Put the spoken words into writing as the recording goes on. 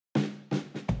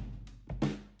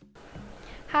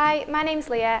Hi, my name's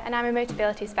Leah and I'm a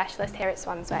Motability specialist here at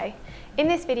Swansway. In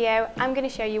this video, I'm going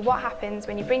to show you what happens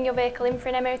when you bring your vehicle in for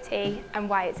an MOT and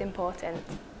why it's important.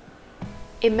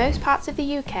 In most parts of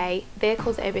the UK,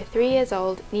 vehicles over 3 years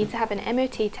old need to have an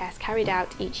MOT test carried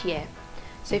out each year.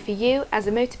 So for you, as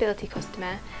a Motability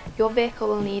customer, your vehicle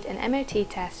will need an MOT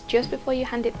test just before you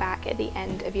hand it back at the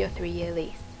end of your 3-year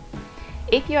lease.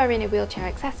 If you are in a wheelchair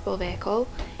accessible vehicle,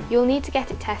 you'll need to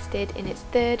get it tested in its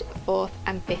 3rd, 4th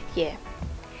and 5th year.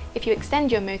 If you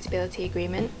extend your Motability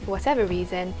agreement, for whatever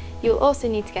reason, you'll also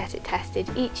need to get it tested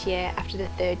each year after the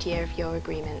 3rd year of your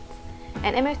agreement.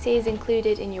 An MOT is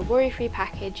included in your worry-free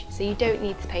package, so you don't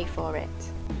need to pay for it.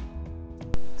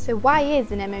 So why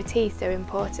is an MOT so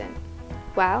important?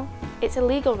 Well, it's a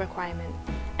legal requirement,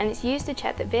 and it's used to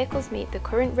check that vehicles meet the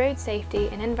current road safety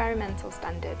and environmental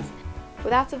standards.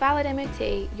 Without a valid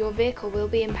MOT, your vehicle will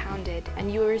be impounded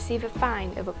and you will receive a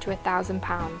fine of up to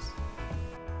 £1,000.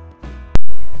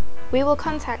 We will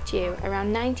contact you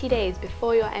around 90 days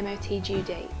before your MOT due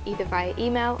date, either via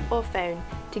email or phone,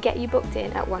 to get you booked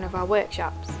in at one of our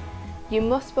workshops. You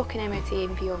must book an MOT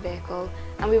in for your vehicle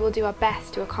and we will do our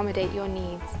best to accommodate your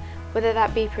needs, whether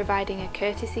that be providing a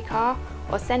courtesy car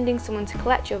or sending someone to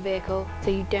collect your vehicle so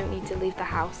you don't need to leave the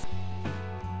house.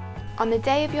 On the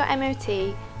day of your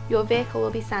MOT, your vehicle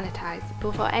will be sanitised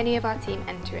before any of our team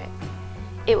enter it.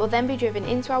 It will then be driven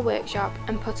into our workshop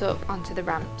and put up onto the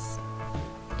ramps.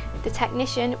 The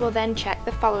technician will then check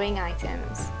the following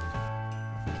items: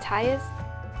 tyres,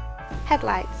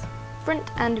 headlights, front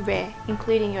and rear,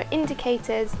 including your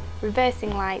indicators,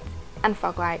 reversing lights and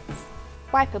fog lights,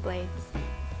 wiper blades,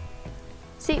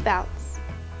 seat belts,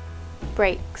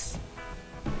 brakes.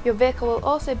 Your vehicle will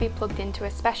also be plugged into a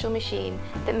special machine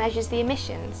that measures the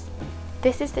emissions.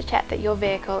 This is to check that your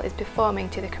vehicle is performing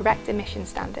to the correct emission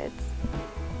standards.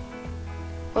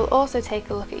 We'll also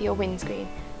take a look at your windscreen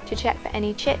to check for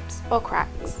any chips or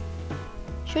cracks.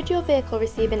 Should your vehicle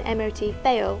receive an MOT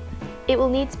fail, it will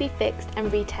need to be fixed and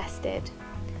retested.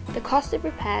 The cost of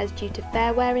repairs due to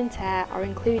fair wear and tear are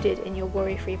included in your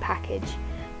worry-free package,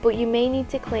 but you may need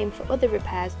to claim for other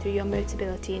repairs through your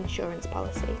Motability Insurance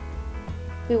policy.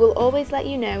 We will always let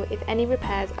you know if any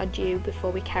repairs are due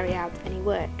before we carry out any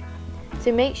work,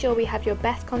 so make sure we have your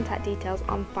best contact details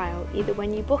on file either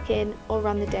when you book in or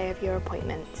on the day of your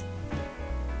appointment.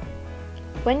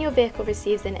 When your vehicle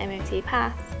receives an MOT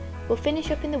pass, we'll finish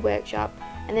up in the workshop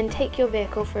and then take your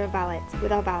vehicle for a valet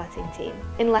with our valeting team,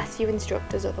 unless you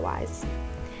instruct us otherwise.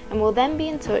 And we'll then be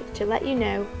in touch to let you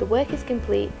know the work is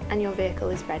complete and your vehicle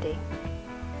is ready.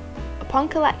 Upon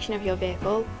collection of your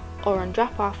vehicle, or on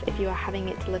drop-off if you are having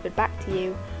it delivered back to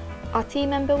you, our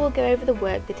team member will go over the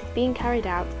work that is being carried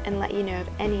out and let you know of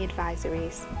any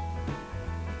advisories.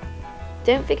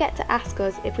 Don't forget to ask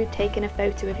us if we've taken a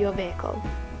photo of your vehicle.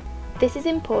 This is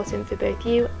important for both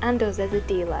you and us as a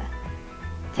dealer.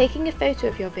 Taking a photo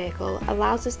of your vehicle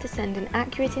allows us to send an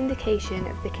accurate indication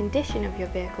of the condition of your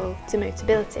vehicle to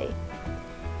Motability.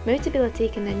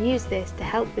 Motability can then use this to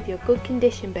help with your good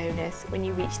condition bonus when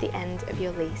you reach the end of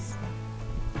your lease.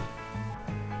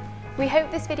 We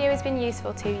hope this video has been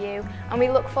useful to you and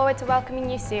we look forward to welcoming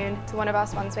you soon to one of our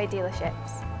Swansway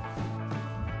dealerships.